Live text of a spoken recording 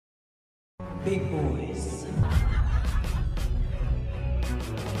Big boys.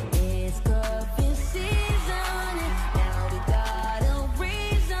 It's cuffing season, and now we got a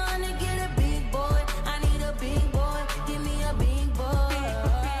reason to get a big boy. I need a big boy, give me a big boy.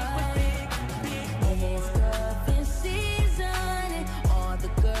 It's cuffing season, and all the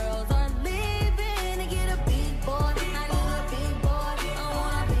girls are leaving to get a big boy. I need a big boy, I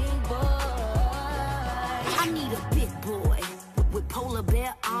want a big boy. I need a big boy with polar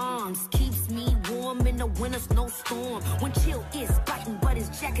bear arms, keeps me warm in the winter snowstorm. When chill is biting, but his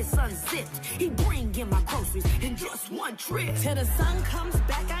jacket's unzipped, he bring in my groceries in just one trip. Till the sun comes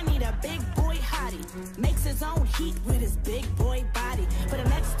back, I need a big boy hottie. Makes his own heat with his big boy body. For the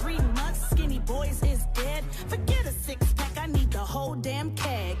next 3 months, skinny boys is dead. Forget a six-pack, I need the whole damn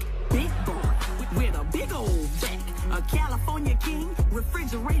keg. Big boy with a big old back, a California king,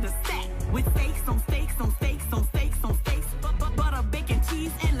 refrigerator stack with steaks on steaks on steaks on steaks on steaks, butter, bacon,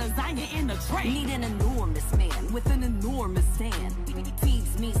 cheese, and lasagna in a tray. Need an enormous man with an enormous stand. He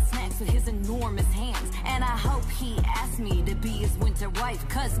feeds me snacks with his enormous hands, and I hope he asks me to be his winter wife,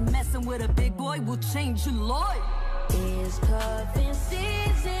 cause messing with a big boy will change your life. It's cuffing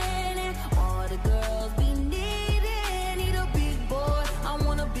season, and all the girls be needing. Need a big boy, I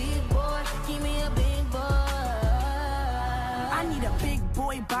want a big boy, give me a big boy. I need a big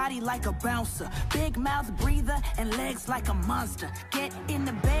boy body like a bouncer, big mouth breather, and legs like a monster. Get in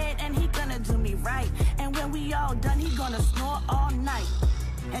the bed and he gonna do me right, and when we all done, he gonna snore all night,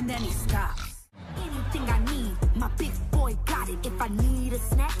 and then he stops. Anything I need, my big boy got it. If I need a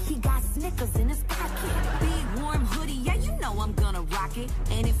snack, he got Snickers in his pocket. Big warm hoodie, yeah, you know I'm gonna rock it.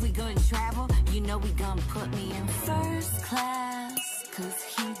 And if we gonna travel, you know we gonna put me in first class, cause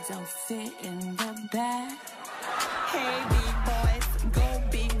he don't fit in the back. Hey big boys, go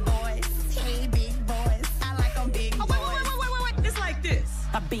big boys. Hey big boys, I like them big boys. Wait. It's like this.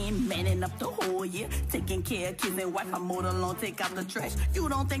 I've been manning up the whole year, taking care of kids and wife. I mowed the lawn, take out the trash. You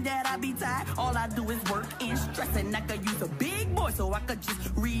don't think that I be tired? All I do is work and stress, and I could use a big boy so I could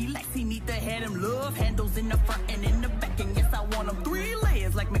just relax. He need to have them love handles in the front and in the back, and yes, I want them 3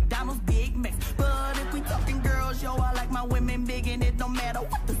 layers like McDonald's.